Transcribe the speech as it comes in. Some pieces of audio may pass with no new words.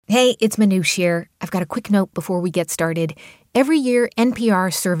Hey, it's Manoush here. I've got a quick note before we get started. Every year,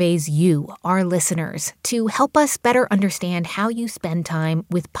 NPR surveys you, our listeners, to help us better understand how you spend time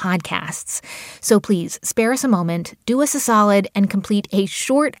with podcasts. So please, spare us a moment, do us a solid, and complete a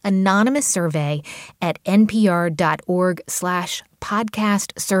short, anonymous survey at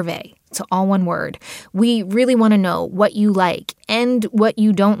npr.org/podcast survey. It's all one word. We really want to know what you like and what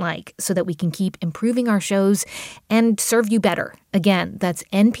you don't like so that we can keep improving our shows and serve you better. Again, that's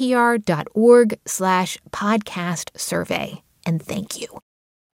npr.org/podcast survey. And thank you.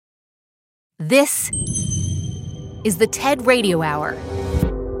 This is the TED Radio Hour.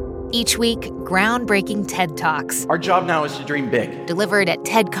 Each week, groundbreaking TED Talks. Our job now is to dream big. Delivered at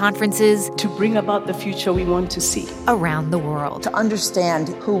TED conferences. To bring about the future we want to see. Around the world. To understand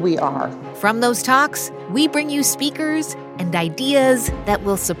who we are. From those talks, we bring you speakers and ideas that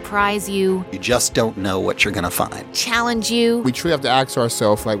will surprise you. You just don't know what you're going to find. Challenge you. We truly have to ask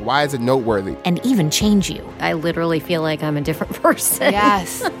ourselves, why is it noteworthy? And even change you. I literally feel like I'm a different person.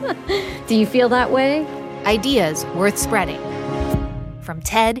 Yes. Do you feel that way? Ideas worth spreading. From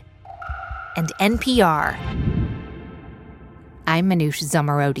TED and NPR. I'm Manoush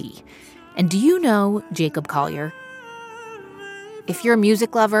Zomorodi. And do you know Jacob Collier? If you're a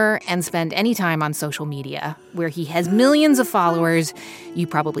music lover and spend any time on social media, where he has millions of followers, you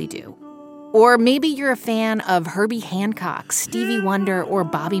probably do. Or maybe you're a fan of Herbie Hancock, Stevie Wonder, or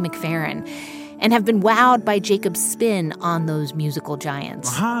Bobby McFerrin, and have been wowed by Jacob's spin on those musical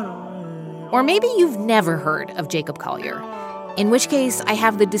giants. Or maybe you've never heard of Jacob Collier, in which case I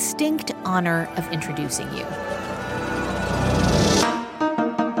have the distinct honor of introducing you.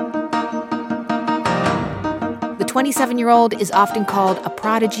 The 27-year-old is often called a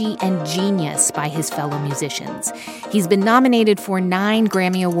prodigy and genius by his fellow musicians. He's been nominated for 9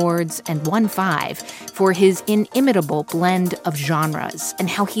 Grammy Awards and won 5 for his inimitable blend of genres and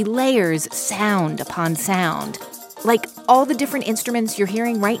how he layers sound upon sound. Like all the different instruments you're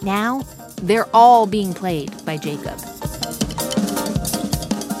hearing right now, they're all being played by Jacob.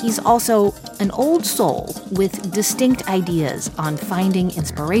 He's also an old soul with distinct ideas on finding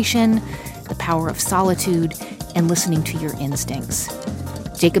inspiration, the power of solitude, and listening to your instincts.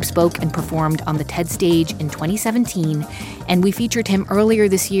 Jacob spoke and performed on the TED stage in 2017, and we featured him earlier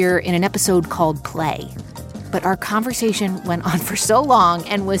this year in an episode called Play. But our conversation went on for so long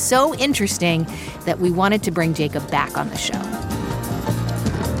and was so interesting that we wanted to bring Jacob back on the show.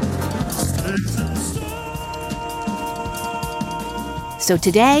 So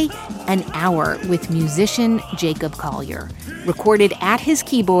today, an hour with musician Jacob Collier, recorded at his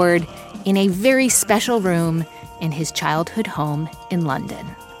keyboard in a very special room in his childhood home in London.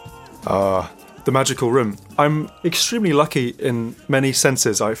 The magical room. I'm extremely lucky in many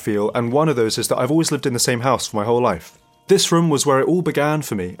senses, I feel, and one of those is that I've always lived in the same house for my whole life. This room was where it all began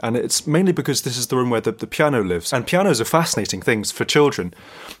for me, and it's mainly because this is the room where the piano lives. And pianos are fascinating things for children.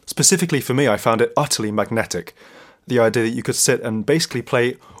 Specifically for me, I found it utterly magnetic. The idea that you could sit and basically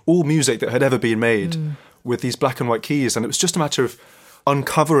play all music that had ever been made with these black and white keys, and it was just a matter of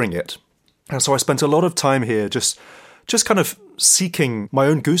uncovering it. And so I spent a lot of time here just kind of seeking my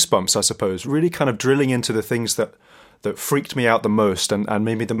own goosebumps, I suppose, really kind of drilling into the things that freaked me out the most and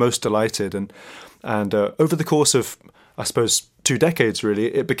made me the most delighted. And over the course of, I suppose, 2 decades,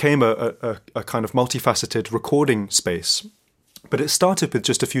 really, it became a kind of multifaceted recording space. But it started with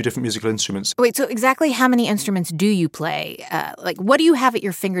just a few different musical instruments. Wait, so exactly how many instruments do you play? What do you have at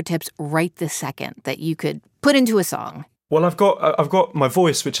your fingertips right this second that you could put into a song? Well, I've got my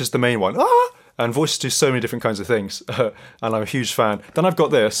voice, which is the main one. And voices do so many different kinds of things, and I'm a huge fan. Then I've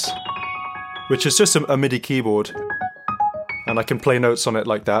got this, which is just a MIDI keyboard, and I can play notes on it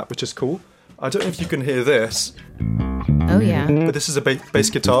like that, which is cool. I don't know if you can hear this. Oh, yeah. But this is a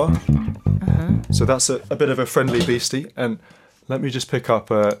bass guitar, so that's a bit of a friendly beastie. And let me just pick up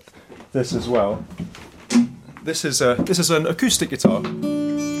this as well. This is an acoustic guitar.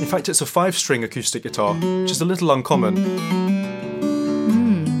 In fact, it's a 5-string acoustic guitar, which is a little uncommon.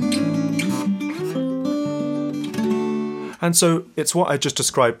 And so it's what I just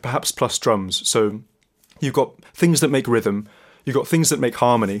described, perhaps plus drums. So you've got things that make rhythm, you've got things that make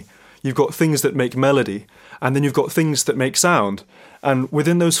harmony, you've got things that make melody, and then you've got things that make sound. And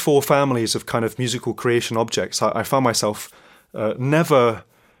within those 4 families of kind of musical creation objects, I found myself never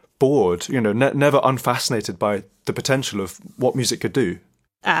bored, never unfascinated by the potential of what music could do.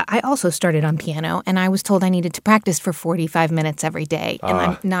 I also started on piano, and I was told I needed to practice for 45 minutes every day.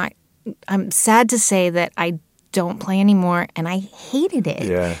 And I'm sad to say that I don't play anymore, and I hated it.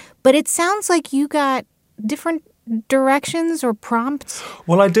 Yeah. But it sounds like you got different directions or prompts?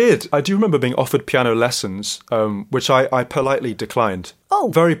 Well, I did. I do remember being offered piano lessons, which I politely declined. Oh.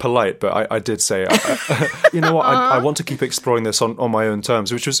 Very polite, but I did say, you know what, I want to keep exploring this on my own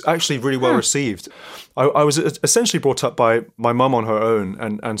terms, which was actually really well received. I was essentially brought up by my mum on her own,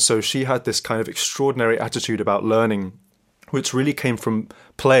 and so she had this kind of extraordinary attitude about learning, which really came from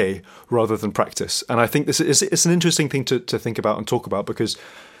play rather than practice. And I think it's an interesting thing to think about and talk about, because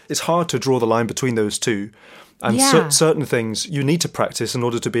it's hard to draw the line between those two. And certain things you need to practice in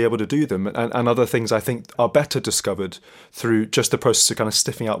order to be able to do them. And other things I think are better discovered through just the process of kind of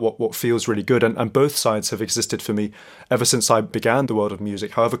sniffing out what feels really good. And both sides have existed for me ever since I began the world of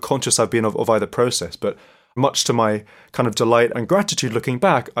music, however conscious I've been of either process. But much to my kind of delight and gratitude looking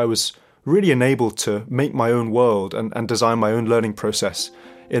back, I was really enabled to make my own world and design my own learning process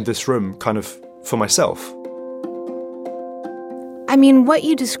in this room kind of for myself. I mean, what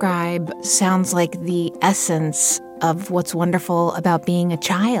you describe sounds like the essence of what's wonderful about being a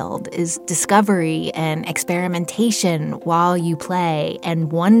child is discovery and experimentation while you play and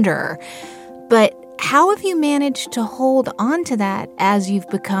wonder. But how have you managed to hold on to that as you've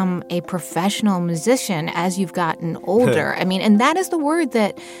become a professional musician, as you've gotten older? I mean, and that is the word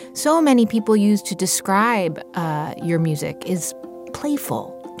that so many people use to describe your music is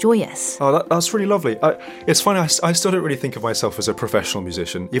playful. Joyous. Oh, that's really lovely. It's funny, I still don't really think of myself as a professional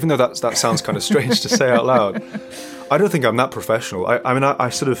musician, even though that sounds kind of strange to say out loud. I don't think I'm that professional. I mean, I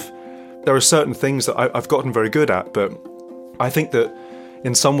sort of, there are certain things that I've gotten very good at, but I think that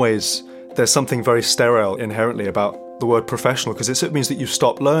in some ways there's something very sterile inherently about the word professional, because it means that you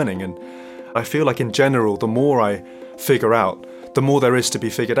stop learning. And I feel like in general, the more I figure out, the more there is to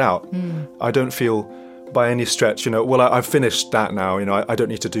be figured out. I don't feel by any stretch, well, I've finished that now, I don't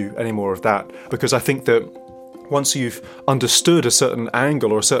need to do any more of that. Because I think that once you've understood a certain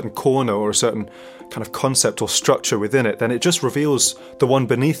angle or a certain corner or a certain kind of concept or structure within it, then it just reveals the one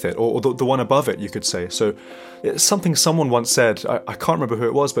beneath it or the one above it, you could say. So it's something someone once said, I can't remember who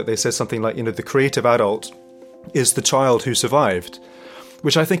it was, but they said something like, the creative adult is the child who survived,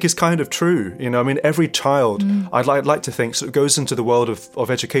 which I think is kind of true. I mean, every child, I'd like to think, sort of goes into the world of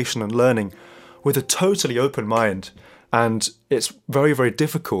education and learning with a totally open mind. And it's very, very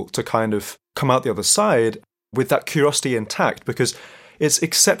difficult to kind of come out the other side with that curiosity intact, because it's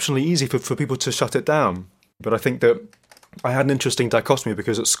exceptionally easy for people to shut it down. But I think that I had an interesting dichotomy,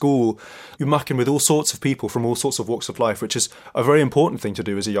 because at school you muck in with all sorts of people from all sorts of walks of life, which is a very important thing to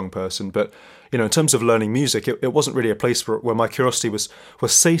do as a young person. But, in terms of learning music, it wasn't really a place where my curiosity was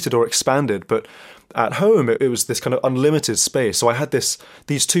sated or expanded. But at home, it was this kind of unlimited space. So I had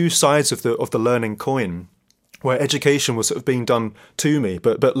these two sides of the learning coin, where education was sort of being done to me,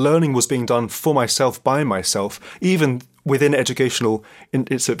 but learning was being done for myself, by myself. Even within educational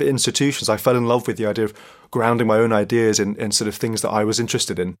sort of institutions, I fell in love with the idea of grounding my own ideas in sort of things that I was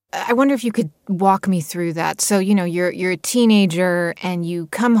interested in. I wonder if you could walk me through that. So, you're a teenager and you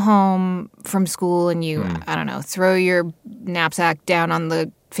come home from school and you, I don't know, throw your knapsack down on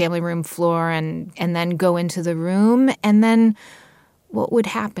the family room floor and then go into the room, and then what would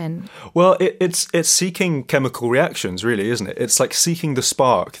happen? Well, it's seeking chemical reactions, really, isn't it? It's like seeking the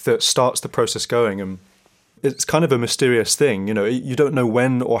spark that starts the process going, and it's kind of a mysterious thing. You don't know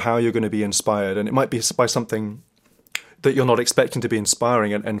when or how you're going to be inspired, and it might be by something that you're not expecting to be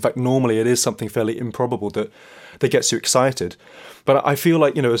inspiring, and in fact, normally it is something fairly improbable that gets you excited. But I feel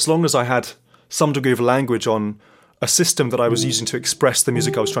like, as long as I had some degree of language on a system that I was using to express the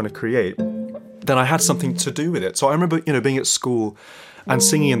music I was trying to create, then I had something to do with it. So I remember, being at school and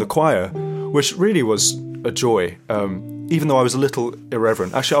singing in the choir, which really was a joy, even though I was a little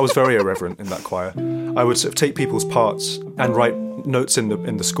irreverent. Actually, I was very irreverent in that choir. I would sort of take people's parts and write notes in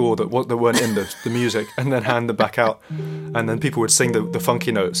the score that weren't in the music, and then hand them back out, and then people would sing the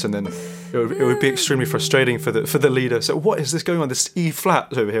funky notes, and then it would be extremely frustrating for the leader. So what is this going on? This E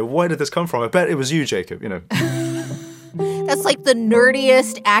flat over here. Why did this come from? I bet it was you, Jacob. That's like the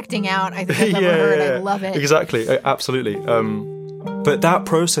nerdiest acting out I think I've ever heard. I love it. Exactly, absolutely. But that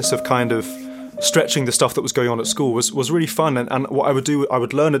process of kind of stretching the stuff that was going on at school was really fun. And what I would do, I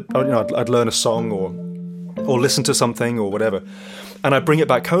would learn I'd learn a song or listen to something or whatever, and I'd bring it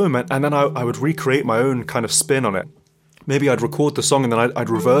back home, and then I would recreate my own kind of spin on it. Maybe I'd record the song and then I'd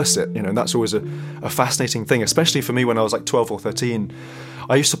reverse it, and that's always a fascinating thing, especially for me when I was like 12 or 13.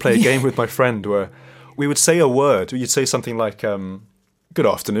 I used to play a game with my friend where we would say a word. You'd say something like, good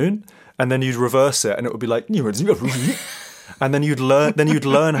afternoon, and then you'd reverse it, and it would be like, and then you'd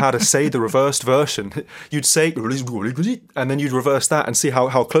learn how to say the reversed version. You'd say, and then you'd reverse that and see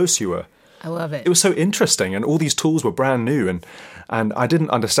how close you were. I love it. It was so interesting, and all these tools were brand new, and I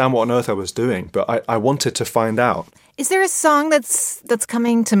didn't understand what on earth I was doing, but I wanted to find out. Is there a song that's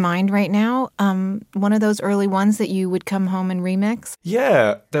coming to mind right now? One of those early ones that you would come home and remix?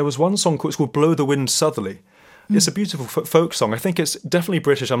 Yeah, there was one song it's called Blow the Wind Southerly. It's a beautiful folk song. I think it's definitely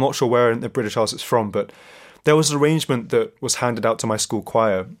British. I'm not sure where in the British Isles it's from, but there was an arrangement that was handed out to my school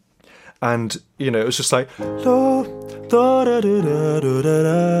choir. And, it was just like, like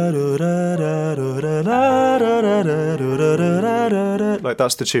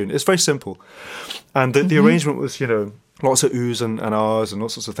that's the tune. It's very simple. And the arrangement was, lots of oohs and ahs and all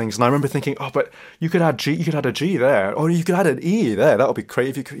sorts of things. And I remember thinking, but you could add a G there, or you could add an E there. That would be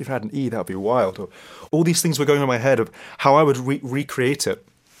great. If you had an E, that would be wild. Or, all these things were going in my head of how I would recreate it.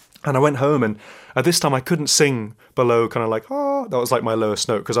 And I went home, and at this time I couldn't sing below kind of like, that was like my lowest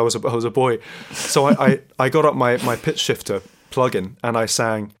note because I was a boy. So I got up my pitch shifter plugin and I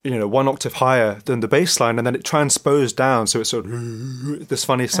sang, one octave higher than the bass line, and then it transposed down, so it's sort of this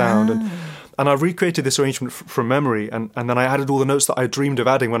funny sound. And I recreated this arrangement from memory, and then I added all the notes that I dreamed of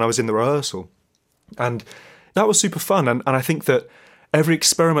adding when I was in the rehearsal. And that was super fun, and I think that every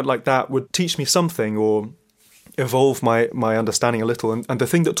experiment like that would teach me something or evolve my understanding a little. And the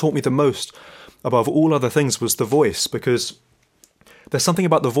thing that taught me the most above all other things was the voice, because there's something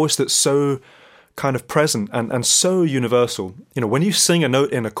about the voice that's so kind of present and so universal. When you sing a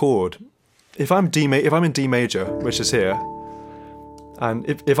note in a chord, if I'm in D major, which is here, and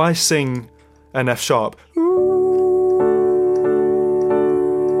if I sing an F sharp,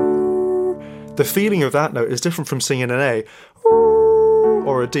 the feeling of that note is different from singing an A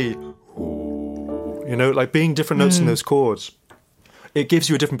or a D. Like being different notes in those chords, it gives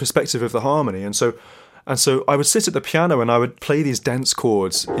you a different perspective of the harmony. And so I would sit at the piano and I would play these dense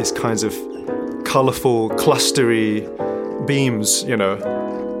chords, these kinds of colourful, clustery beams, and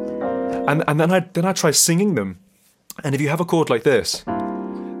then I try singing them. And if you have a chord like this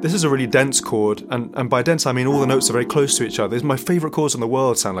is a really dense chord, and by dense I mean all the notes are very close to each other. My favourite chords in the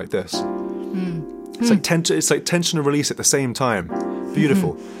world sound like this. It's like tension and release at the same time.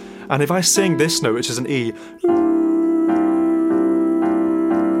 Beautiful. And if I sing this note, which is an E,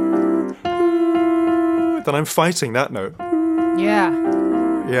 then I'm fighting that note. Yeah.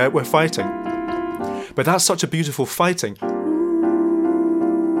 Yeah, we're fighting. But that's such a beautiful fighting.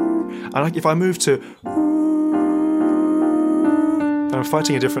 And if I move to, then I'm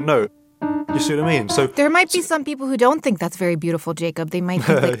fighting a different note. You see what I mean? So there might be some people who don't think that's very beautiful, Jacob. They might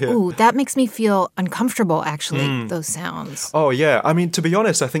think like, ooh, that makes me feel uncomfortable, actually, those sounds. Oh, yeah. I mean, to be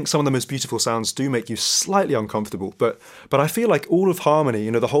honest, I think some of the most beautiful sounds do make you slightly uncomfortable. But I feel like all of harmony,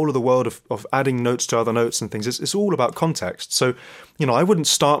 the whole of the world of adding notes to other notes and things, it's all about context. So, I wouldn't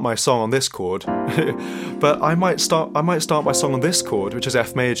start my song on this chord, but I might start my song on this chord, which is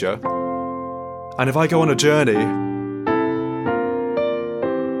F major. And if I go on a journey,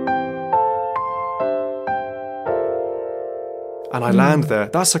 and I land there,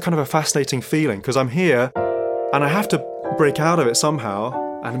 that's a kind of a fascinating feeling, because I'm here and I have to break out of it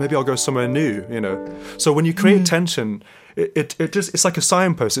somehow, and maybe I'll go somewhere new, So when you create tension, it's like a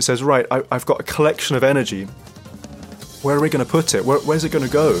signpost. It says, right, I've got a collection of energy. Where are we going to put it? Where's it going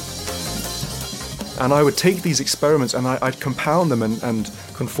to go? And I would take these experiments and I'd compound them and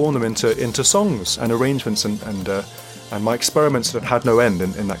conform them into songs and arrangements, and my experiments have had no end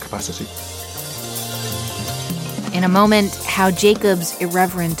in that capacity. In a moment, how Jacob's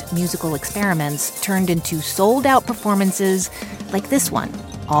irreverent musical experiments turned into sold-out performances like this one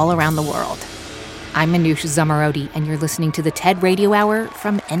all around the world. I'm Manoush Zomorodi, and you're listening to the TED Radio Hour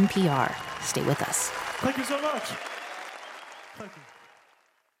from NPR. Stay with us. Thank you so much. Thank you.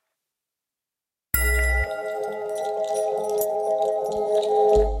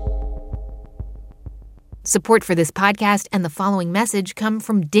 Support for this podcast and the following message come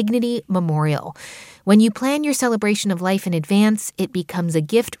from Dignity Memorial. When you plan your celebration of life in advance, it becomes a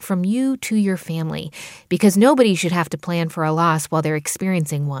gift from you to your family, because nobody should have to plan for a loss while they're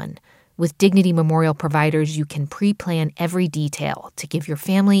experiencing one. With Dignity Memorial providers, you can pre-plan every detail to give your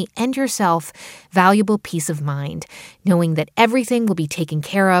family and yourself valuable peace of mind, knowing that everything will be taken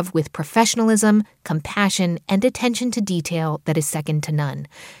care of with professionalism, compassion, and attention to detail that is second to none.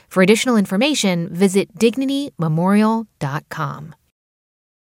 For additional information, visit DignityMemorial.com.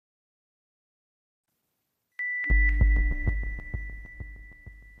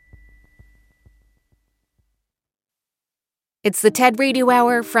 It's the TED Radio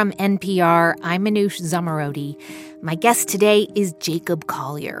Hour from NPR. I'm Manoush Zomorodi. My guest today is Jacob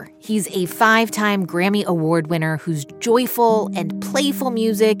Collier. He's a 5-time Grammy Award winner whose joyful and playful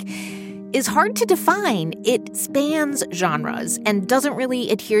music is hard to define. It spans genres and doesn't really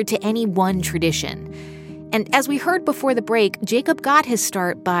adhere to any one tradition. And as we heard before the break, Jacob got his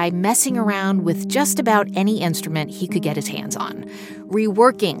start by messing around with just about any instrument he could get his hands on,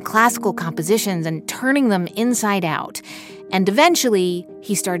 reworking classical compositions and turning them inside out. And eventually,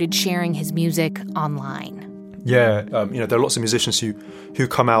 he started sharing his music online. Yeah, there are lots of musicians who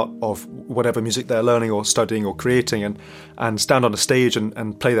come out of whatever music they're learning or studying or creating and stand on a stage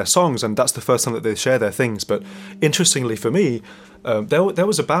and play their songs, and that's the first time that they share their things. But interestingly for me, there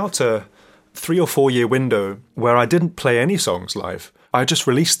was about a 3 or 4 year window where I didn't play any songs live. I just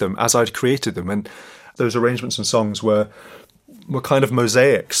released them as I'd created them, and those arrangements and songs were kind of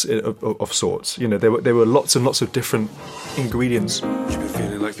mosaics of sorts. There were lots and lots of different ingredients. You've been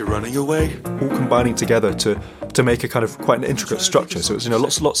feeling like you're running away, all combining together to make a kind of quite an intricate structure. So it's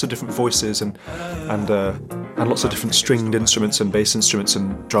lots of different voices and lots of different stringed instruments and bass instruments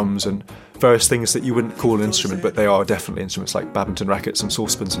and drums and various things that you wouldn't call an instrument, but they are definitely instruments, like badminton rackets and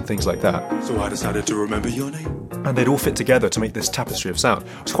saucepans and things like that. So I decided to remember your name. And they'd all fit together to make this tapestry of sound.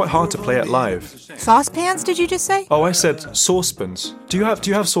 It's quite hard to play it live. Saucepans, did you just say? Oh, I said saucepans. Do you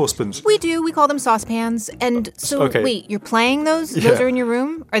have saucepans? We do. We call them saucepans. And so, Okay. Wait, you're playing those? Yeah. Those are in your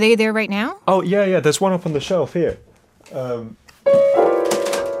room? Are they there right now? Oh, yeah. There's one up on the shelf here. Uh-oh,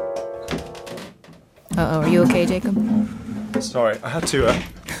 are you okay, Jacob? Sorry, I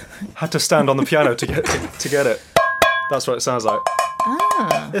had to stand on the piano to get it. That's what it sounds like.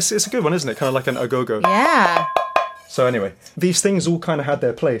 Ah. It's a good one, isn't it? Kind of like an agogo. Yeah. So anyway, these things all kind of had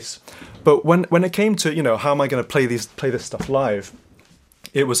their place. But when it came to, how am I going to play this stuff live,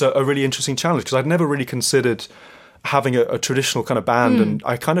 it was a really interesting challenge because I'd never really considered having a traditional kind of band, and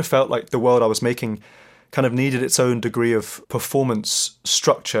I kind of felt like the world I was making kind of needed its own degree of performance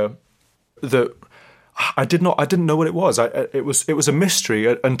structure that I didn't know what it was. It was a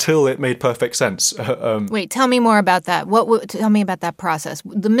mystery until it made perfect sense. Wait, tell me more about that. Tell me about that process.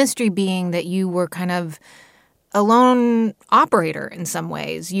 The mystery being that you were kind of a lone operator in some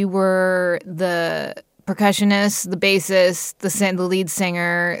ways. You were the percussionist, the bassist, the lead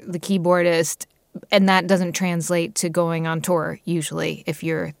singer, the keyboardist, and that doesn't translate to going on tour usually if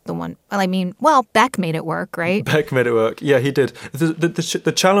you're the one. Well, Beck made it work, right? Beck made it work. Yeah, he did.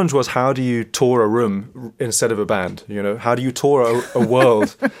 The challenge was, how do you tour a room instead of a band? How do you tour a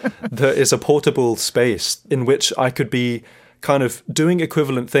world that is a portable space in which I could be kind of doing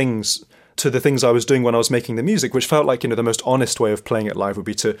equivalent things to the things I was doing when I was making the music, which felt like, the most honest way of playing it live would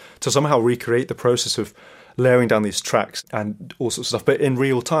be to somehow recreate the process of layering down these tracks and all sorts of stuff, but in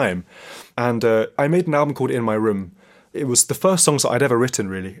real time. And I made an album called In My Room. It was the first songs that I'd ever written,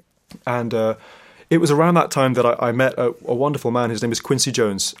 really. And it was around that time that I met a wonderful man. His name is Quincy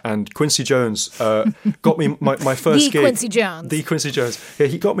Jones. And Quincy Jones got me my first gig. The Quincy Jones. Yeah,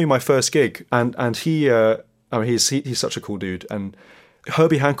 he got me my first gig. And he's such a cool dude. And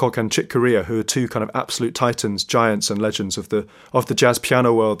Herbie Hancock and Chick Corea, who are two kind of absolute titans, giants and legends of the jazz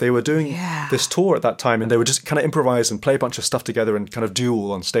piano world, they were doing this tour at that time, and they would just kind of improvise and play a bunch of stuff together and kind of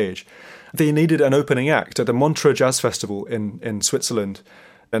duel on stage. They needed an opening act at the Montreux Jazz Festival in Switzerland.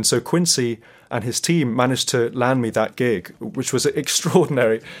 And so Quincy and his team managed to land me that gig, which was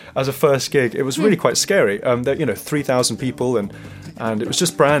extraordinary as a first gig. It was really quite scary. 3,000 people, and it was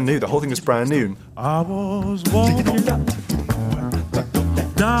just brand new. The whole thing was brand new. I was walking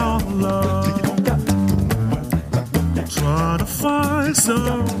down love, trying to find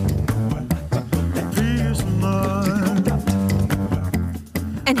some peace of mind.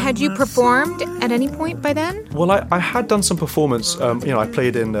 And had you performed at any point by then? Well, I had done some performance. I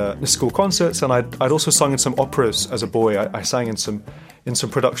played in school concerts, and I'd also sung in some operas as a boy. I sang in some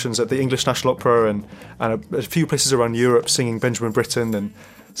productions at the English National Opera and a few places around Europe, singing Benjamin Britten and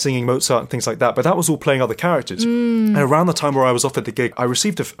singing Mozart and things like that. But that was all playing other characters. And around the time where I was offered the gig, I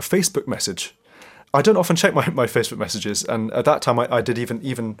received a Facebook message. I don't often check my Facebook messages, and at that time I did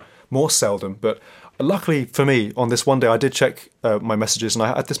even more seldom. But luckily for me, on this one day, I did check my messages, and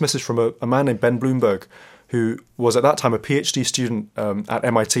I had this message from a man named Ben Bloomberg, who was at that time a PhD student at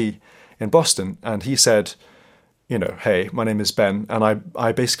MIT in Boston. And he said, hey, my name is Ben, and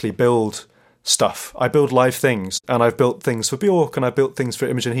I basically build stuff. I build live things, and I've built things for Bjork, and I built things for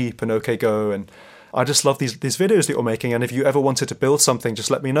Imogen Heap and OK Go, and I just love these videos that you're making, and if you ever wanted to build something,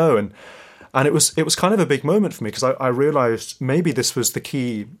 just let me know. And it was kind of a big moment for me, because I realised maybe this was the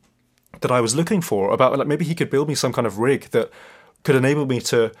key that I was looking for, about like maybe he could build me some kind of rig that could enable me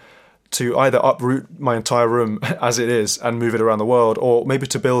to either uproot my entire room as it is and move it around the world, or maybe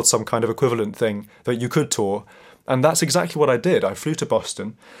to build some kind of equivalent thing that you could tour, And that's exactly what I did. I flew to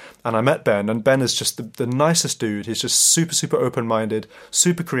Boston and I met Ben, and Ben is just the nicest dude. He's just super, super open-minded,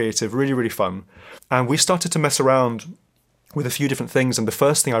 super creative, really, really fun. And we started to mess around with a few different things, and the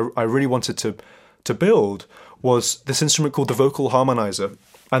first thing I really wanted to build was this instrument called the vocal harmonizer.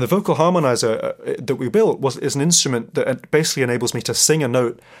 And the vocal harmonizer that we built is an instrument that basically enables me to sing a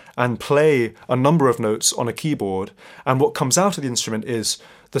note and play a number of notes on a keyboard. And what comes out of the instrument is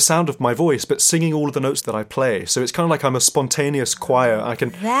the sound of my voice, but singing all of the notes that I play. So it's kind of like I'm a spontaneous choir.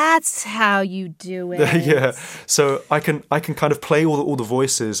 That's how you do it. Yeah. So I can kind of play all the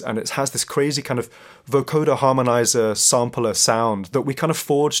voices, and it has this crazy kind of vocoder harmonizer sampler sound that we kind of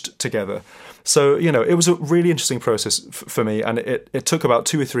forged together. So, it was a really interesting process for me, and it took about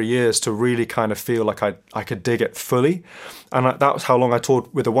 2 or 3 years to really kind of feel like I could dig it fully. And that was how long I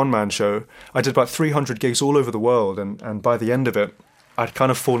toured with a one-man show. I did about 300 gigs all over the world, and by the end of it, I'd kind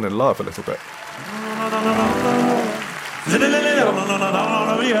of fallen in love a little bit.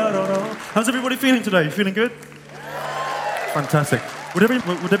 How's everybody feeling today? You feeling good? Fantastic. Would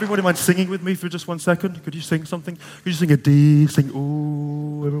everybody mind singing with me for just 1 second? Could you sing something? Could you sing a D? Sing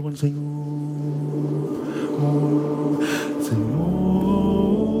ooh. Everyone sing ooh. Ooh. Sing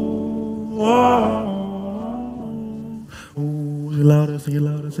ooh. Oh. Ooh. Sing it louder. Sing it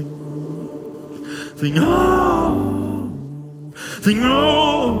louder. Sing ooh. Sing oh. Sing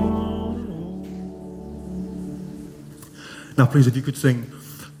oh. Now, please, if you could sing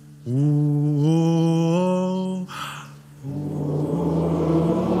ooh.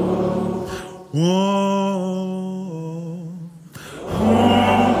 Whoa,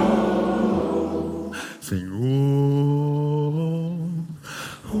 oh, sing, oh,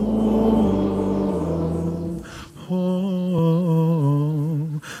 oh, oh, oh,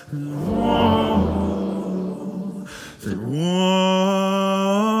 sing,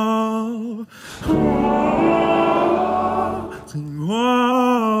 oh, oh, sing,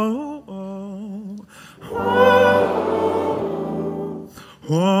 oh, oh,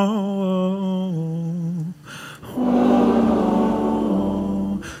 oh.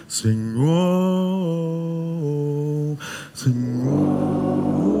 Sing, oh, sing, oh.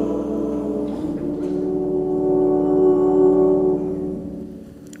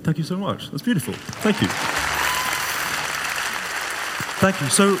 Thank you so much. That's beautiful. Thank you. Thank you.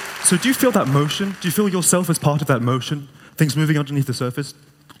 So do you feel that motion? Do you feel yourself as part of that motion? Things moving underneath the surface?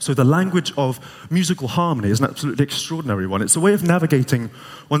 So the language of musical harmony is an absolutely extraordinary one. It's a way of navigating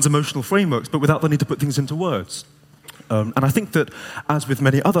one's emotional frameworks, but without the need to put things into words. And I think that, as with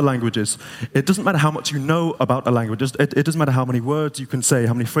many other languages, it doesn't matter how much you know about a language. It doesn't matter how many words you can say,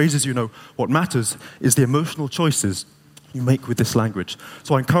 how many phrases you know. What matters is the emotional choices you make with this language.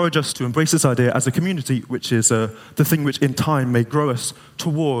 So I encourage us to embrace this idea as a community, which is the thing which in time may grow us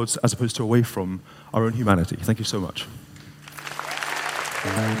towards, as opposed to away from, our own humanity. Thank you so much.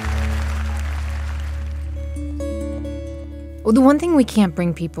 Well, the one thing we can't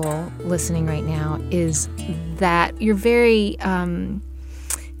bring people listening right now is that you're very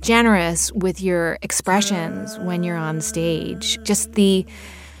generous with your expressions when you're on stage. Just the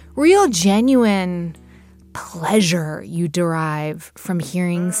real genuine pleasure you derive from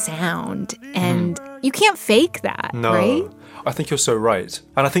hearing sound. And you can't fake that, right? I think you're so right.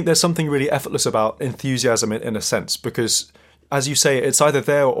 And I think there's something really effortless about enthusiasm in a sense, because as you say, it's either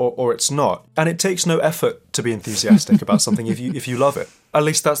there or it's not. And it takes no effort to be enthusiastic about something if you love it. At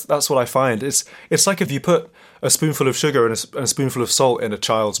least that's what I find. It's like if you put a spoonful of sugar and a spoonful of salt in a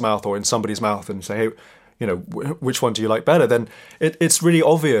child's mouth or in somebody's mouth and say, hey, which one do you like better? Then it's really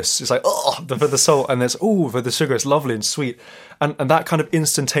obvious. It's like, oh, for the salt, and there's, oh, for the sugar, it's lovely and sweet. And that kind of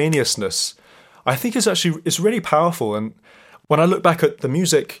instantaneously, I think it's really powerful. And when I look back at the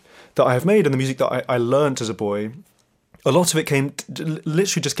music that I have made and the music that I learned as a boy, a lot of it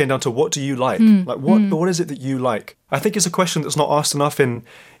literally just came down to what do you like? Like what is it that you like? I think it's a question that's not asked enough in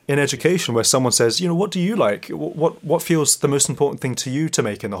education, where someone says, what do you like? What feels the most important thing to you to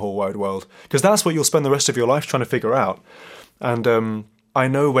make in the whole wide world? Because that's what you'll spend the rest of your life trying to figure out. And I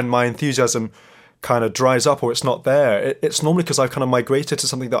know when my enthusiasm kind of dries up or it's not there, it's normally because I've kind of migrated to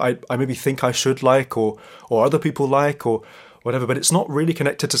something that I maybe think I should like or other people like or whatever, but it's not really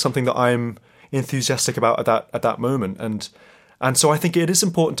connected to something that I'm enthusiastic about at that moment. And so I think it is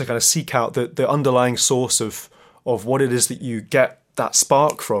important to kind of seek out the underlying source of what it is that you get that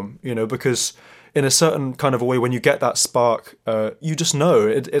spark from, because in a certain kind of a way, when you get that spark, you just know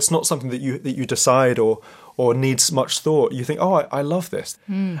it's not something that you decide or needs much thought. You think, oh, I love this.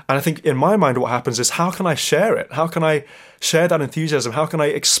 And I think in my mind, what happens is, how can I share it? How can I share that enthusiasm? How can I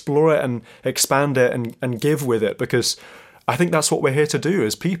explore it and expand it and give with it? Because I think that's what we're here to do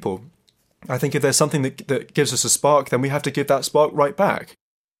as people. I think if there's something that gives us a spark, then we have to give that spark right back.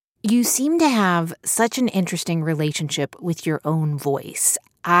 You seem to have such an interesting relationship with your own voice.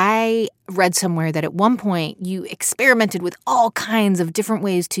 I read somewhere that at one point you experimented with all kinds of different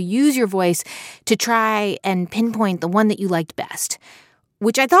ways to use your voice to try and pinpoint the one that you liked best,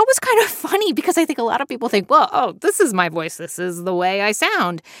 which I thought was kind of funny because I think a lot of people think, well, oh, this is my voice. This is the way I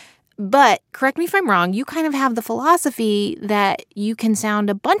sound. But correct me if I'm wrong, you kind of have the philosophy that you can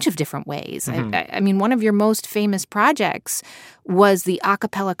sound a bunch of different ways. Mm-hmm. I mean, one of your most famous projects was the a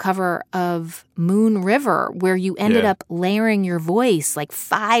cappella cover of Moon River, where you ended up layering your voice like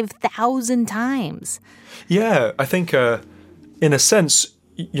 5,000 times. Yeah, I think in a sense,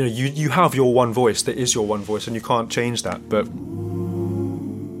 you have your one voice that is your one voice and you can't change that. But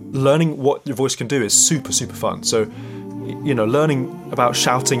learning what your voice can do is super, super fun. So learning about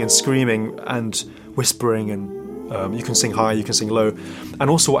shouting and screaming and whispering, and you can sing high, you can sing low. And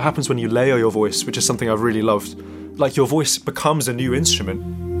also what happens when you layer your voice, which is something I've really loved. Like your voice becomes a new instrument.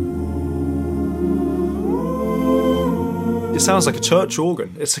 It sounds like a church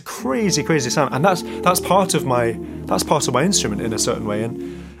organ. It's a crazy, crazy sound. And that's part of my instrument in a certain way.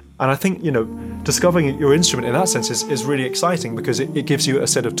 And I think, discovering your instrument in that sense is really exciting because it gives you a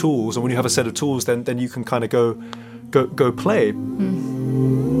set of tools. And when you have a set of tools, then you can kind of go play.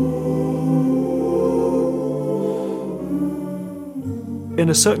 In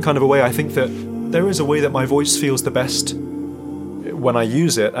a certain kind of a way, I think that there is a way that my voice feels the best when I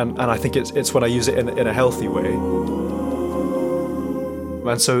use it, and I think it's when I use it in a healthy way.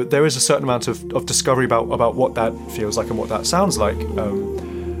 And so there is a certain amount of discovery about what that feels like and what that sounds like.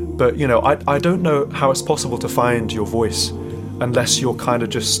 But I don't know how it's possible to find your voice unless you're kind of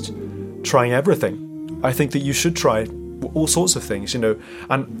just trying everything. I think that you should try all sorts of things,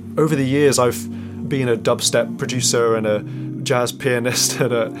 And over the years, I've been a dubstep producer and a jazz pianist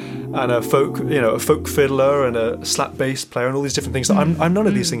and a folk fiddler and a slap bass player and all these different things. I'm none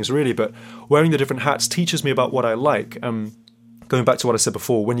of these things really, but wearing the different hats teaches me about what I like. Going back to what I said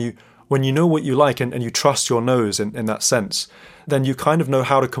before, when you know what you like and you trust your nose in that sense, then you kind of know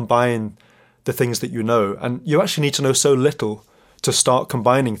how to combine the things that you know. And you actually need to know so little to start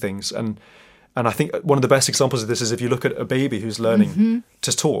combining things. And I think one of the best examples of this is if you look at a baby who's learning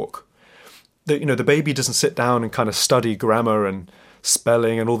to talk. The baby doesn't sit down and kind of study grammar and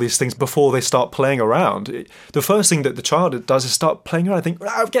spelling and all these things before they start playing around. The first thing that the child does is start playing around. I think,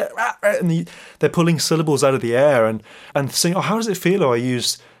 and they're pulling syllables out of the air and saying, oh, how does it feel if I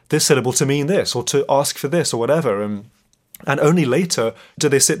use this syllable to mean this or to ask for this or whatever? And only later do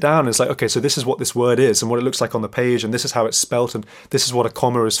they sit down and it's like, okay, so this is what this word is and what it looks like on the page and this is how it's spelt and this is what a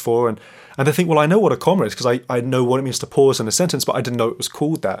comma is for. And they think, well, I know what a comma is because I know what it means to pause in a sentence, but I didn't know it was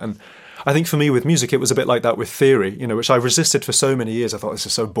called that. And I think for me with music, it was a bit like that with theory, which I resisted for so many years. I thought this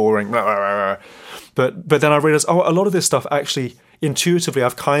is so boring. But then I realized, a lot of this stuff actually intuitively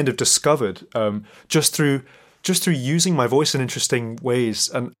I've kind of discovered just through using my voice in interesting ways.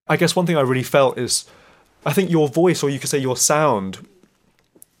 And I guess one thing I really felt is, I think your voice, or you could say your sound,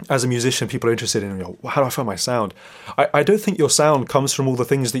 as a musician, people are interested in, how do I find my sound? I don't think your sound comes from all the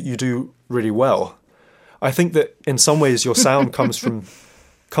things that you do really well. I think that in some ways your sound comes from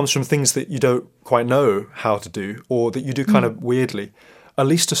things that you don't quite know how to do, or that you do kind of weirdly, at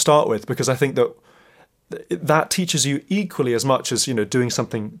least to start with, because I think that teaches you equally as much as doing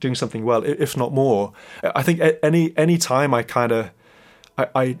something well, if not more. I think any time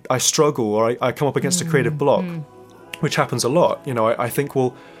I struggle or I come up against a creative block, which happens a lot. I think,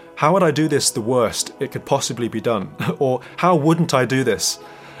 well, how would I do this the worst it could possibly be done? Or how wouldn't I do this?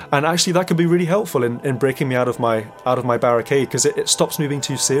 And actually that could be really helpful in breaking me out of my barricade, because it stops me being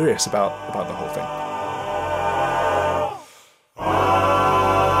too serious about the whole thing.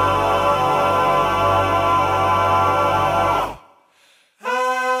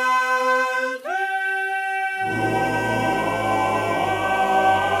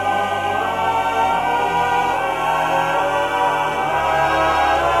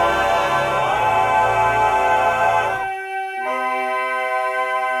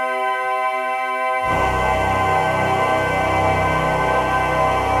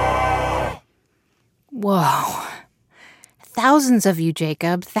 Whoa. Thousands of you,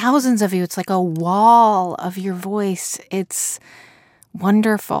 Jacob. Thousands of you. It's like a wall of your voice. It's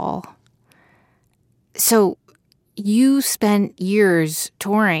wonderful. So you spent years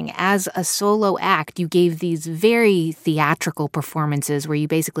touring as a solo act. You gave these very theatrical performances where you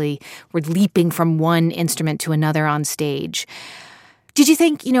basically were leaping from one instrument to another on stage. Did you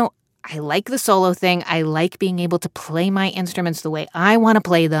think, I like the solo thing. I like being able to play my instruments the way I want to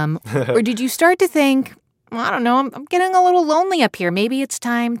play them. Or did you start to think, I don't know, I'm getting a little lonely up here. Maybe it's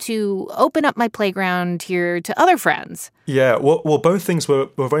time to open up my playground here to other friends. Yeah, well, both things were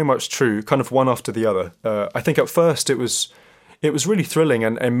very much true, kind of one after the other. I think at first it was really thrilling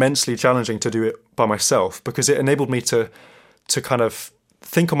and immensely challenging to do it by myself, because it enabled me to kind of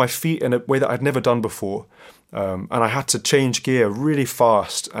think on my feet in a way that I'd never done before. And I had to change gear really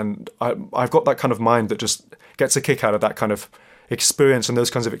fast. And I've got that kind of mind that just gets a kick out of that kind of experience and those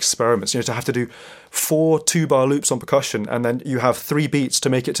kinds of experiments. To have to do 4 2-bar loops on percussion, and then you have 3 beats to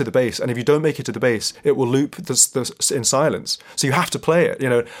make it to the bass. And if you don't make it to the bass, it will loop in silence. So you have to play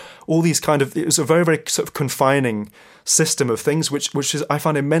it. All these kind of, it was a very, very sort of confining system of things, which is, I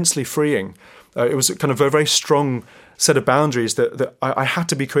found immensely freeing. It was a kind of a very strong set of boundaries that I had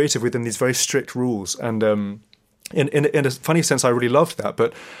to be creative within these very strict rules. And in a funny sense, I really loved that.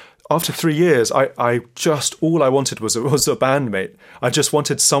 But after 3 years, I just, all I wanted was a bandmate. I just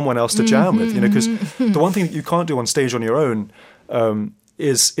wanted someone else to jam with, because the one thing that you can't do on stage on your own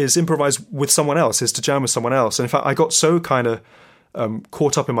is improvise with someone else, is to jam with someone else. And in fact, I got so kind of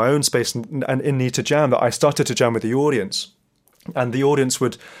caught up in my own space and in need to jam that I started to jam with the audience. And the audience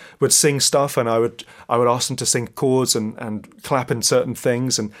would sing stuff, and I would ask them to sing chords and clap in certain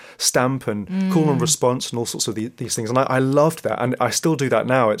things and stamp and call and response and all sorts of these things. And I loved that, and I still do that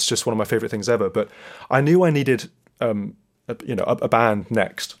now. It's just one of my favorite things ever. But I knew I needed a band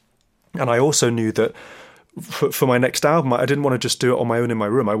next, and I also knew that for my next album, I didn't want to just do it on my own in my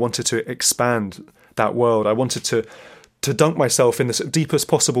room. I wanted to expand that world. I wanted to dunk myself in the deepest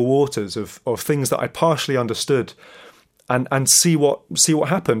possible waters of things that I partially understood. And see what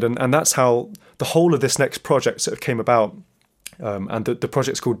happened, and that's how the whole of this next project sort of came about. And the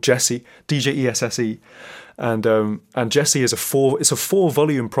project's called Jesse, DJESSE, and Jesse is a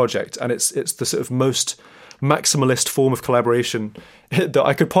 4-volume project, and it's the sort of most maximalist form of collaboration that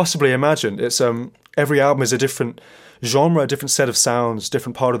I could possibly imagine. It's every album is a different genre, a different set of sounds,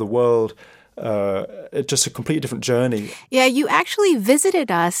 different part of the world. It's just a completely different journey. Yeah, you actually visited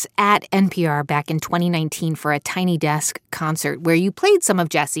us at NPR back in 2019 for a Tiny Desk concert where you played some of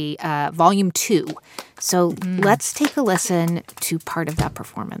Jesse, Volume 2. So let's take a listen to part of that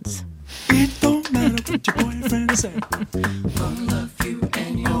performance. It don't matter what your boyfriend say. Gonna love you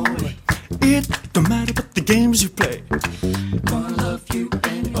anyway. It don't matter what the games you play. Gonna love you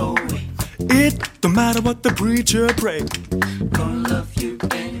anyway. It don't matter what the preacher pray. Gonna love you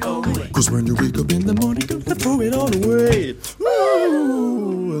anyway. 'Cause when you wake up in the morning, you're gonna throw it all away.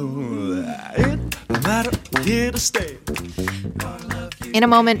 Ooh, it don't matter, here to stay. In a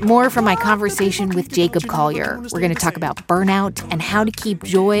moment, more from my conversation with Jacob Collier. We're going to talk about burnout and how to keep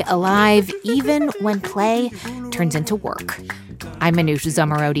joy alive even when play turns into work. I'm Manoush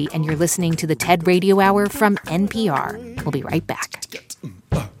Zomorodi, and you're listening to the TED Radio Hour from NPR. We'll be right back. It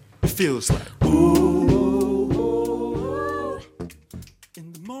feels like, ooh.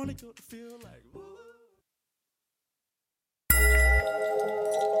 In the morning, it feel like, ooh.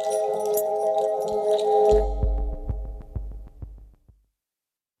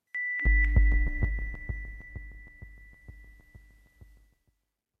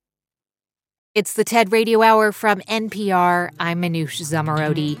 It's the TED Radio Hour from NPR. I'm Manoush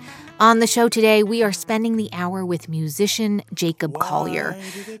Zomorodi. On the show today, we are spending the hour with musician Jacob Collier,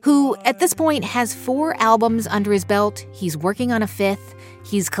 who at this point has 4 albums under his belt. He's working on a 5th.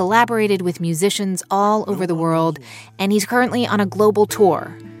 He's collaborated with musicians all over the world, and he's currently on a global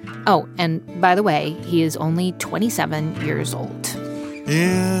tour. Oh, and by the way, he is only 27 years old.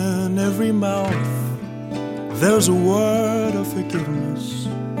 In every mouth, there's a word of forgiveness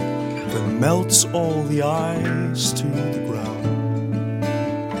that melts all the ice to the ground.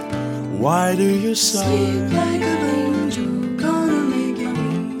 Why do you sigh? Sleep like an angel, gonna make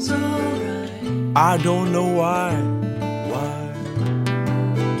it so right. I don't know why.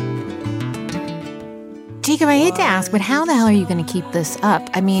 Jacob, I hate to ask, but how the hell are you going to keep this up?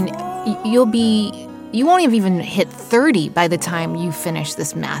 I mean, you won't have even hit 30 by the time you finish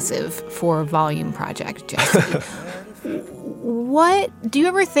this massive 4-volume project, Jesse. What do you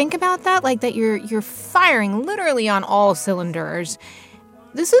ever think about that? Like that you're firing literally on all cylinders.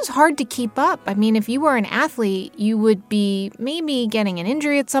 This is hard to keep up. I mean, if you were an athlete, you would be maybe getting an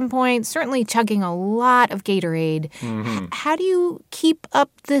injury at some point, certainly chugging a lot of Gatorade. Mm-hmm. How do you keep up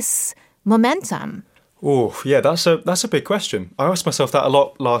this momentum? Oh, yeah, that's a big question. I asked myself that a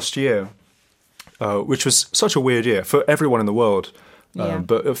lot last year, which was such a weird year for everyone in the world. Yeah.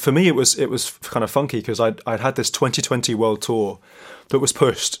 But for me, it was kind of funky because I'd had this 2020 world tour that was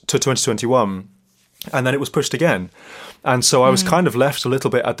pushed to 2021, and then it was pushed again. And so I was kind of left a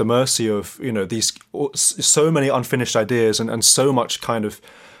little bit at the mercy of, these so many unfinished ideas and so much kind of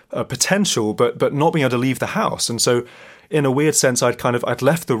potential, but not being able to leave the house. And so in a weird sense, I'd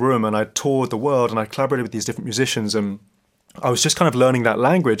left the room and I'd toured the world and I collaborated with these different musicians, and I was just kind of learning that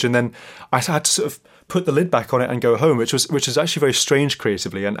language. And then I had to sort of put the lid back on it and go home, which is actually very strange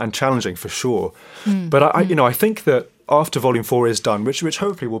creatively and challenging for sure. But I think that after Volume 4 is done, which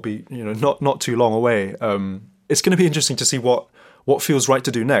hopefully will be not too long away, it's going to be interesting to see what feels right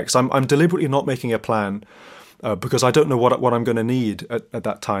to do next. I'm deliberately not making a plan because I don't know what I'm going to need at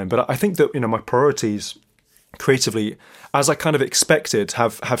that time. But I think that my priorities creatively, as I kind of expected,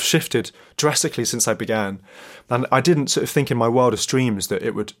 have shifted drastically since I began. And I didn't sort of think in my wildest dreams that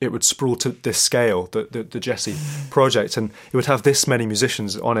it would sprawl to this scale, the Jesse project, and it would have this many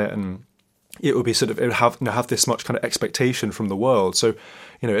musicians on it, and it would be it would have this much kind of expectation from the world. So,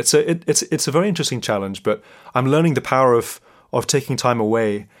 it's a very interesting challenge, but I'm learning the power of taking time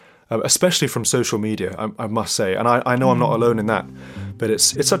away, especially from social media, I must say. And I know I'm not alone in that, but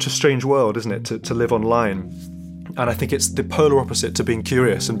it's such a strange world, isn't it, to live online. And I think it's the polar opposite to being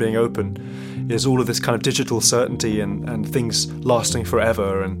curious and being open, is all of this kind of digital certainty and things lasting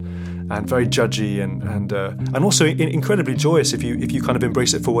forever and very judgy and also incredibly joyous if you kind of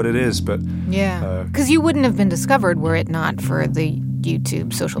embrace it for what it is. But yeah, because you wouldn't have been discovered were it not for the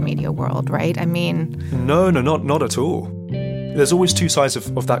YouTube social media world, right? I mean, no, not at all. There's always two sides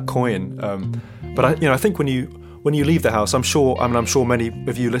of that coin. But I think when you leave the house, I'm sure many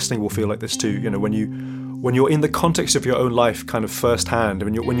of you listening will feel like this too. When you're in the context of your own life, kind of firsthand,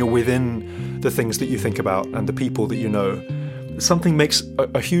 when you're within the things that you think about and the people that you know, something makes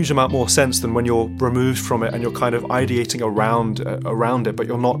a huge amount more sense than when you're removed from it and you're kind of ideating around it, but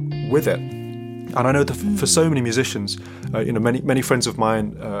you're not with it. And I know that for so many musicians, many friends of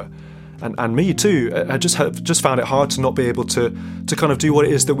mine. And me too. I just found it hard to not be able to kind of do what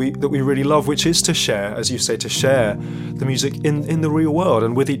it is that we really love, which is to share, as you say, to share the music in the real world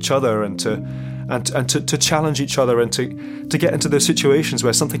and with each other, and to challenge each other, and to get into those situations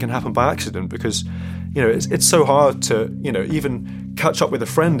where something can happen by accident, because it's so hard to even catch up with a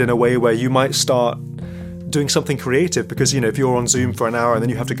friend in a way where you might start doing something creative, because if you're on Zoom for an hour and then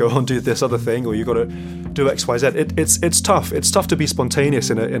you have to go on do this other thing, or you've got to do XYZ, it's tough to be spontaneous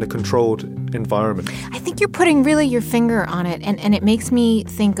in a controlled environment. I think you're putting really your finger on it, and it makes me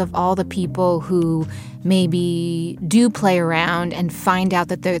think of all the people who maybe do play around and find out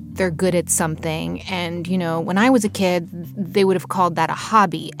that they're good at something, and when I was a kid they would have called that a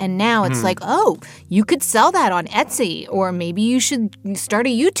hobby, and now it's like, oh, you could sell that on Etsy, or maybe you should start a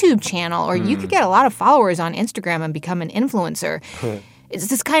YouTube channel, or you could get a lot of followers on Instagram and become an influencer. It's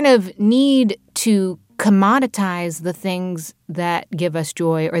this kind of need to commoditize the things that give us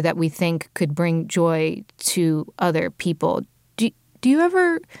joy, or that we think could bring joy to other people. Do you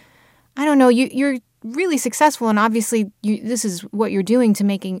ever, I don't know, you're really successful, and obviously this is what you're doing to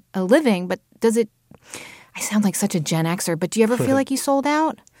making a living, but I sound like such a Gen Xer, but do you ever feel like you sold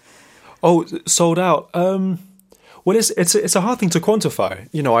out? Oh, sold out? Well, it's a hard thing to quantify.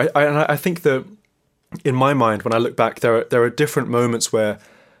 I think that in my mind, when I look back, there are different moments where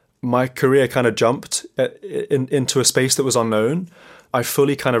my career kind of jumped into a space that was unknown. I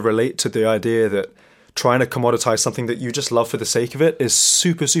fully kind of relate to the idea that trying to commoditize something that you just love for the sake of it is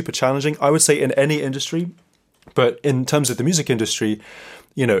super, super challenging. I would say in any industry, but in terms of the music industry,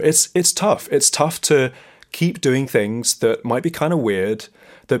 it's tough. It's tough to keep doing things that might be kind of weird,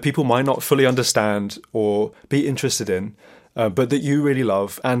 that people might not fully understand or be interested in, but that you really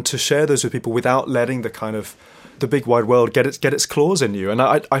love, and to share those with people without letting the big wide world get its claws in you. And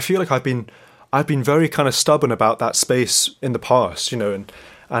I feel like I've been very kind of stubborn about that space in the past,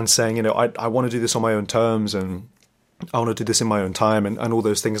 and saying, I want to do this on my own terms, and I want to do this in my own time, and all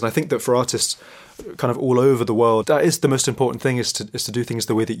those things. And I think that for artists kind of all over the world, that is the most important thing, is to do things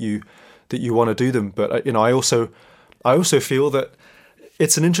the way that you want to do them. But I also feel that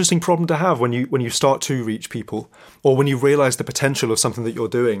it's an interesting problem to have when you start to reach people, or when you realize the potential of something that you're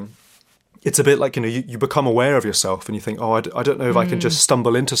doing. It's a bit like, you become aware of yourself, and you think, oh, I don't know if I can just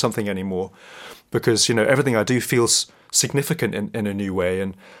stumble into something anymore, because, everything I do feels significant in a new way,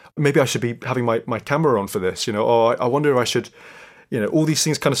 and maybe I should be having my camera on for this, or I wonder if I should, all these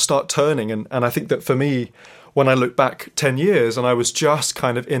things kind of start turning. And I think that for me, when I look back 10 years and I was just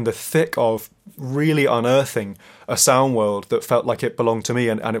kind of in the thick of really unearthing a sound world that felt like it belonged to me,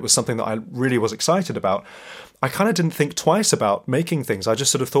 and it was something that I really was excited about, I kind of didn't think twice about making things. I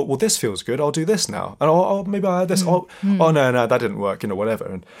just sort of thought, well, this feels good, I'll do this now. And maybe I had this, oh no, that didn't work, whatever.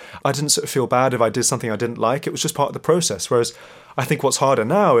 And I didn't sort of feel bad if I did something I didn't like. It was just part of the process. Whereas I think what's harder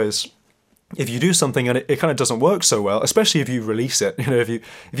now is if you do something and it kind of doesn't work so well, especially if you release it, if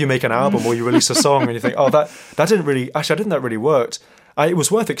you make an album or you release a song and you think, oh, that didn't really, actually, I didn't think that really worked. it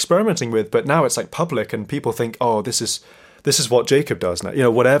was worth experimenting with, but now it's like public and people think, oh, this is what Jacob does now,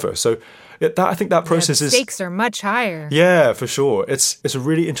 whatever. So I think that process the stakes are much higher. Yeah, for sure. It's a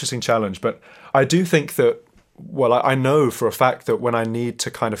really interesting challenge, but I do think that, well, I know for a fact that when I need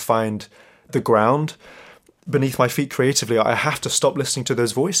to kind of find the ground beneath my feet creatively, I have to stop listening to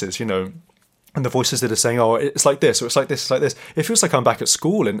those voices, and the voices that are saying, oh, it's like this, or it's like this, it's like this. It feels like I'm back at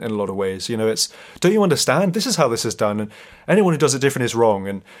school in a lot of ways. It's, don't you understand? This is how this is done. And anyone who does it different is wrong.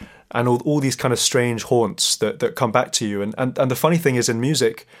 And all these kind of strange haunts that come back to you. And the funny thing is in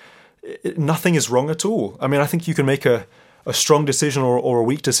music, nothing is wrong at all. I mean, I think you can make a strong decision or a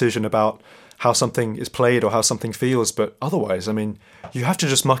weak decision about how something is played or how something feels. But otherwise, I mean, you have to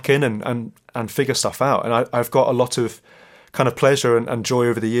just muck in and figure stuff out. And I've got a lot of kind of pleasure and joy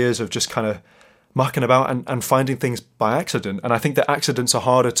over the years of just kind of mucking about and finding things by accident. And I think that accidents are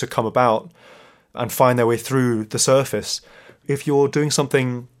harder to come about and find their way through the surface if you're doing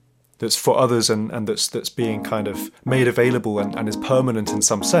something that's for others and that's being kind of made available and is permanent in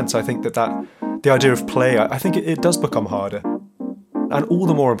some sense. I think that the idea of play, I think it does become harder. And all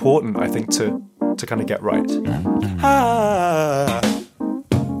the more important, I think, to kind of get right. I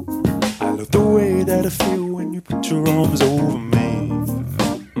love the way that I feel when you put your arms over me.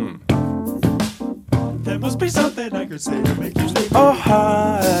 There must be something I could say to make you stay. Oh,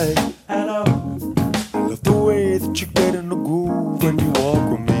 hi, hello. I love the way that you get in the groove when you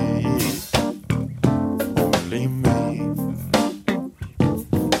walk with me. Only me.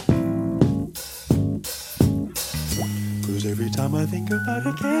 'Cause every time I think about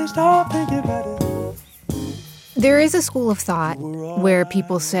it, can't stop thinking about it. There is a school of thought where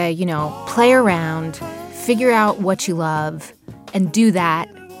people say, play around, figure out what you love, and do that,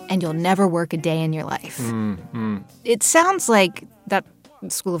 and you'll never work a day in your life. It sounds like that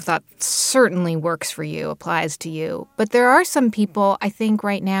school of thought certainly works for you, applies to you. But there are some people, I think,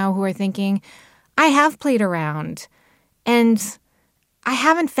 right now who are thinking, I have played around, and I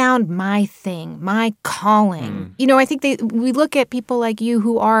haven't found my thing, my calling. I think we look at people like you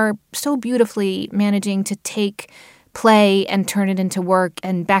who are so beautifully managing to take play and turn it into work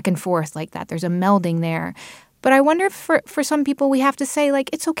and back and forth like that. There's a melding there. But I wonder if for some people we have to say, like,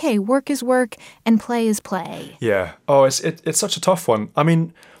 it's okay, work is work and play is play. Yeah. Oh, it's such a tough one. I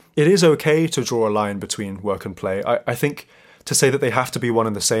mean, it is okay to draw a line between work and play. I think to say that they have to be one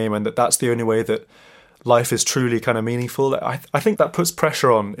and the same and that's the only way that life is truly kind of meaningful, I think that puts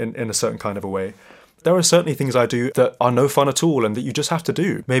pressure on in a certain kind of a way. There are certainly things I do that are no fun at all and that you just have to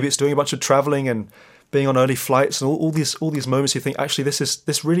do. Maybe it's doing a bunch of traveling and being on early flights and all these moments you think, actually,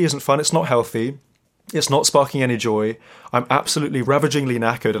 this really isn't fun. It's not healthy. It's not sparking any joy. I'm absolutely ravagingly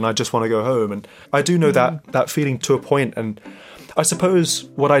knackered and I just want to go home. And I do know that feeling to a point. And I suppose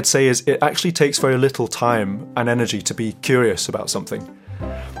what I'd say is it actually takes very little time and energy to be curious about something.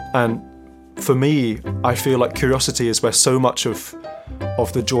 And for me, I feel like curiosity is where so much of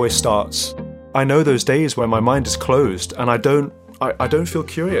the joy starts. I know those days where my mind is closed and I don't feel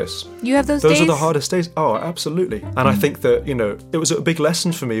curious. You have those days? Those are the hardest days. Oh, absolutely. And I think that, it was a big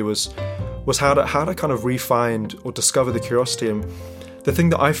lesson for me was how to kind of re-find or discover the curiosity. And the thing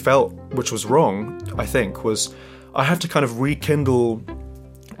that I felt, which was wrong, I think, was I had to kind of rekindle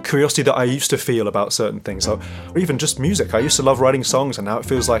curiosity that I used to feel about certain things, or even just music. I used to love writing songs, and now it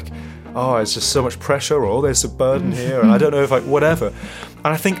feels like, oh, it's just so much pressure, or there's a burden here, and I don't know if whatever. And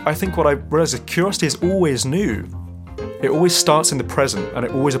I think what I realized is curiosity is always new. It always starts in the present, and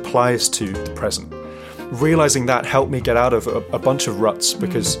it always applies to the present. Realizing that helped me get out of a bunch of ruts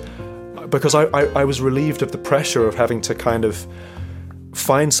because I was relieved of the pressure of having to kind of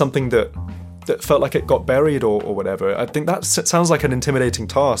find something that felt like it got buried or whatever. I think that sounds like an intimidating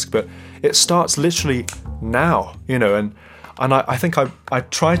task, but it starts literally now, and I think I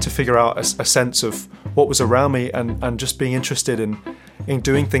tried to figure out a sense of what was around me and just being interested in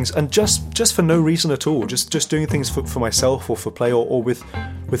doing things, and just for no reason at all, just doing things for myself or for play or with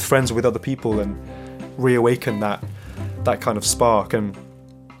friends or with other people, and reawaken that kind of spark. And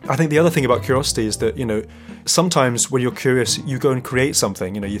I think the other thing about curiosity is that, sometimes when you're curious, you go and create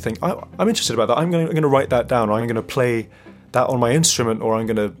something. You think, I'm interested about that. I'm going to write that down, or I'm going to play that on my instrument, or I'm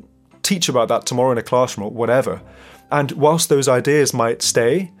going to teach about that tomorrow in a classroom, or whatever. And whilst those ideas might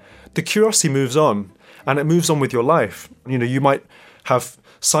stay, the curiosity moves on, and it moves on with your life. You might have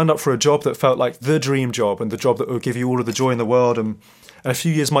signed up for a job that felt like the dream job and the job that will give you all of the joy in the world, and a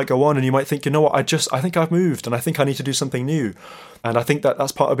few years might go on and you might think, what, I think I've moved and I think I need to do something new. And I think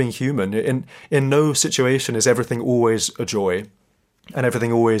that's part of being human. In no situation is everything always a joy and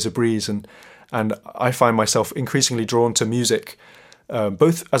everything always a breeze. And I find myself increasingly drawn to music,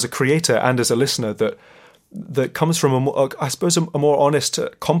 both as a creator and as a listener, that that comes from, I suppose, a more honest,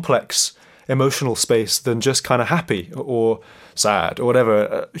 complex emotional space than just kind of happy or sad or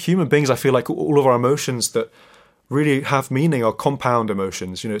whatever. Human beings, I feel like all of our emotions that really have meaning are compound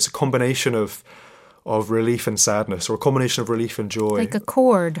emotions. It's a combination of relief and sadness, or a combination of relief and joy. Like a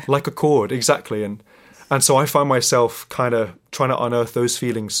chord. Like a chord, exactly. And so I find myself kind of trying to unearth those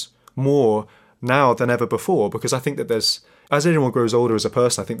feelings more now than ever before, because I think that as anyone grows older as a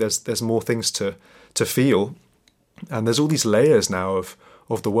person, I think there's more things to feel. And there's all these layers now of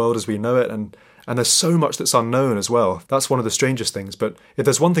the world as we know it, and there's so much that's unknown as well. That's one of the strangest things. But if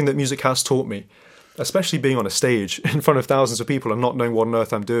there's one thing that music has taught me, especially being on a stage in front of thousands of people and not knowing what on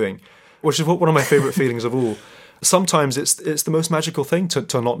earth I'm doing, which is one of my favourite feelings of all, sometimes it's the most magical thing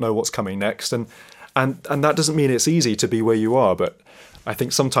to not know what's coming next. And that doesn't mean it's easy to be where you are, but I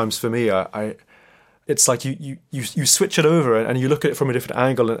think sometimes for me, it's like you switch it over and you look at it from a different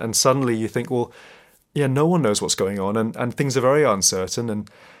angle, and suddenly you think, well, yeah, no one knows what's going on, and things are very uncertain,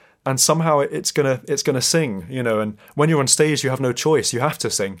 and somehow it's gonna sing, and when you're on stage, you have no choice, you have to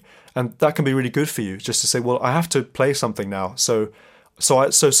sing, and that can be really good for you, just to say, well, I have to play something now, so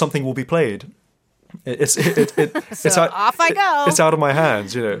something will be played. It's off I go. It's out of my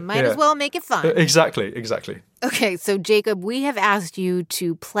hands, Might as well make it fun. Exactly. Okay, so Jacob, we have asked you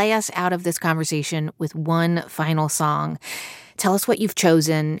to play us out of this conversation with one final song. Tell us what you've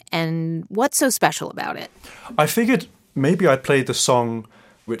chosen and what's so special about it. I figured maybe I'd play the song,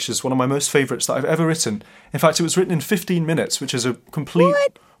 which is one of my most favourites that I've ever written. In fact, it was written in 15 minutes, which is a complete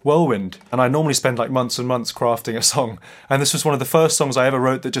whirlwind. And I normally spend like months and months crafting a song. And this was one of the first songs I ever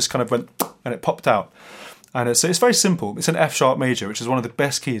wrote that just kind of went and it popped out. And it's very simple. It's an F sharp major, which is one of the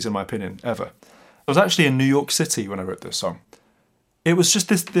best keys, in my opinion, ever. I was actually in New York City when I wrote this song. It was just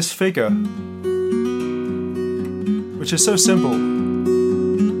this figure, which is so simple.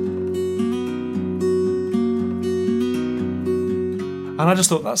 And I just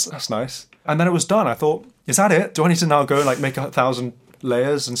thought, that's nice. And then it was done. I thought, is that it? Do I need to now go and like make 1,000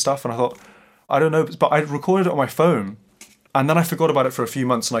 layers and stuff? And I thought, I don't know. But I recorded it on my phone. And then I forgot about it for a few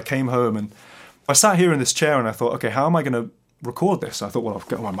months, and I came home and I sat here in this chair and I thought, okay, how am I going to record this? I thought, well, I'll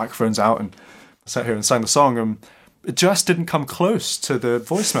get my microphones out, and I sat here and sang the song, and it just didn't come close to the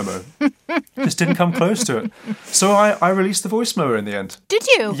voice memo. Just didn't come close to it. So I released the voice memo in the end. Did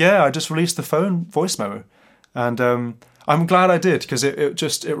you? Yeah, I just released the phone voice memo. And I'm glad I did, because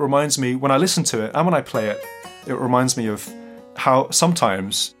it reminds me, when I listen to it and when I play it, it reminds me of how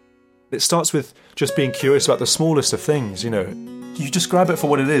sometimes it starts with just being curious about the smallest of things, You just grab it for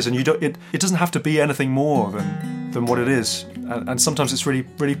what it is, and it doesn't have to be anything more than what it is. And sometimes it's really,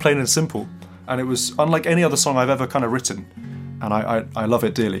 really plain and simple. And it was unlike any other song I've ever kind of written. And I love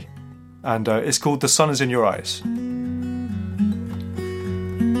it dearly. And it's called The Sun Is In Your Eyes.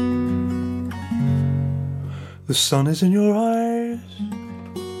 The sun is in your eyes.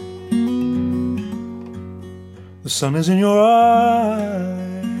 The sun is in your eyes.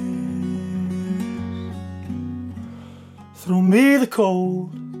 Throw me the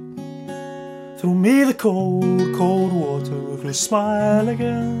cold. Throw me the cold, cold water of your smile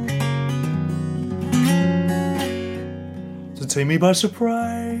again. To take me by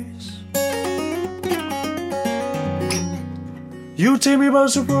surprise. You take me by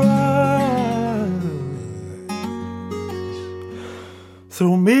surprise.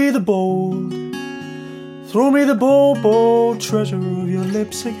 Throw me the bold treasure of your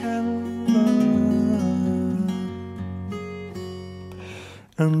lips again.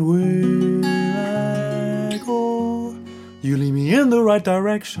 And where I go, you lead me in the right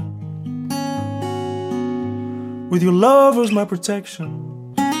direction. With your love as my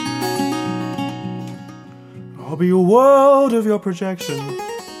protection, I'll be a world of your projection.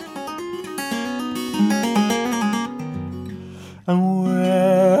 And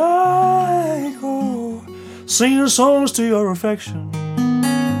where I go, singing songs to your affection,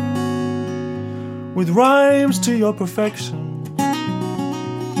 with rhymes to your perfection.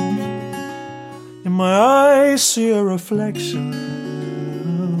 In my eyes see a reflection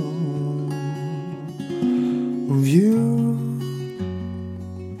of you.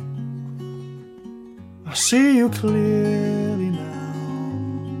 I see you clearly now.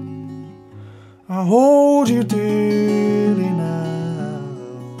 I hold you dearly now.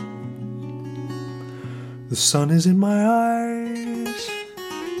 The sun is in my eyes.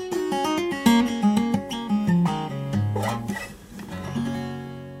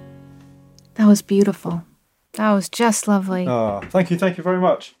 That was beautiful. That was just lovely. Thank you very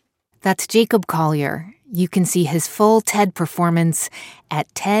much. That's Jacob Collier. You can see his full TED performance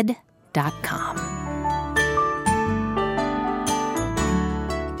at TED.com.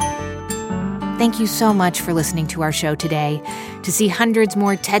 Thank you so much for listening to our show today. To see hundreds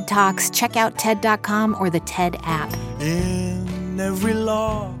more TED Talks, check out TED.com or the TED app. In every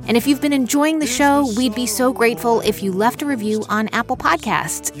law. And if you've been enjoying the show, we'd be so grateful if you left a review on Apple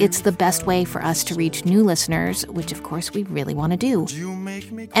Podcasts. It's the best way for us to reach new listeners, which of course we really want to do.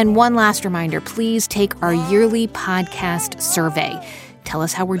 And one last reminder, please take our yearly podcast survey. Tell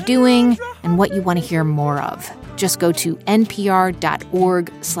us how we're doing and what you want to hear more of. Just go to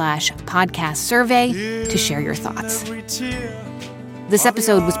npr.org/podcast survey to share your thoughts. This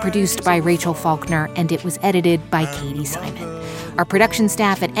episode was produced by Rachel Faulkner, and it was edited by Katie Simon. Our production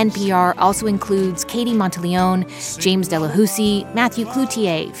staff at NPR also includes Katie Monteleone, James Delahousie, Matthew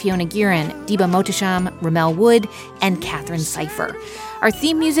Cloutier, Fiona Guerin, Deba Mohtasham, Ramel Wood, and Catherine Cipher. Our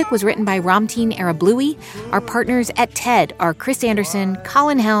theme music was written by Ramtin Arablouei. Our partners at TED are Chris Anderson,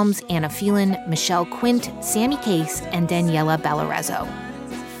 Colin Helms, Anna Phelan, Michelle Quint, Sammy Case, and Daniela Ballarezo.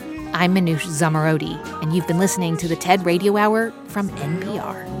 I'm Manoush Zomorodi, and you've been listening to the TED Radio Hour from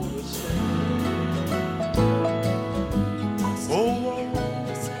NPR.